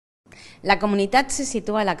La comunidad se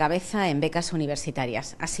sitúa a la cabeza en becas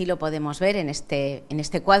universitarias. Así lo podemos ver en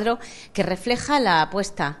este cuadro, que refleja la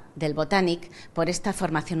apuesta del Botanic por esta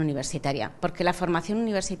formación universitaria, porque la formación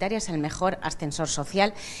universitaria es el mejor ascensor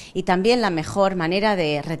social y también la mejor manera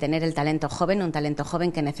de retener el talento joven, un talento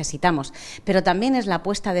joven que necesitamos, pero también es la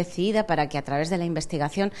apuesta decidida para que a través de la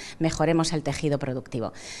investigación mejoremos el tejido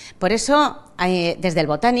productivo. Por eso, desde el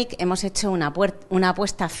Botanic hemos hecho una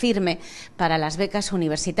apuesta firme para las becas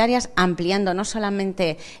universitarias, ampliando no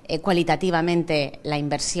solamente cualitativamente la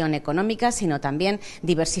inversión económica, sino también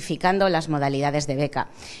diversificando las modalidades de beca.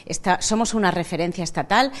 Somos una referencia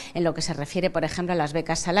estatal en lo que se refiere, por ejemplo, a las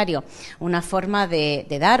becas salario, una forma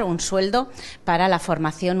de dar un sueldo para la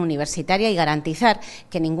formación universitaria y garantizar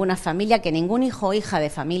que ninguna familia, que ningún hijo o hija de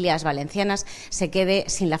familias valencianas se quede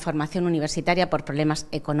sin la formación universitaria por problemas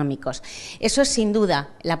económicos. Eso es sin duda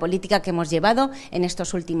la política que hemos llevado en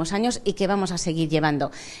estos últimos años y que vamos a seguir llevando,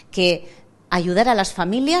 que ayudar a las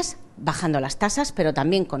familias bajando las tasas, pero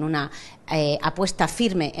también con una apuesta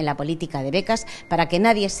firme en la política de becas para que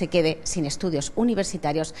nadie se quede sin estudios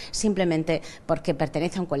universitarios simplemente porque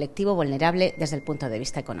pertenece a un colectivo vulnerable desde el punto de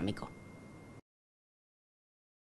vista económico.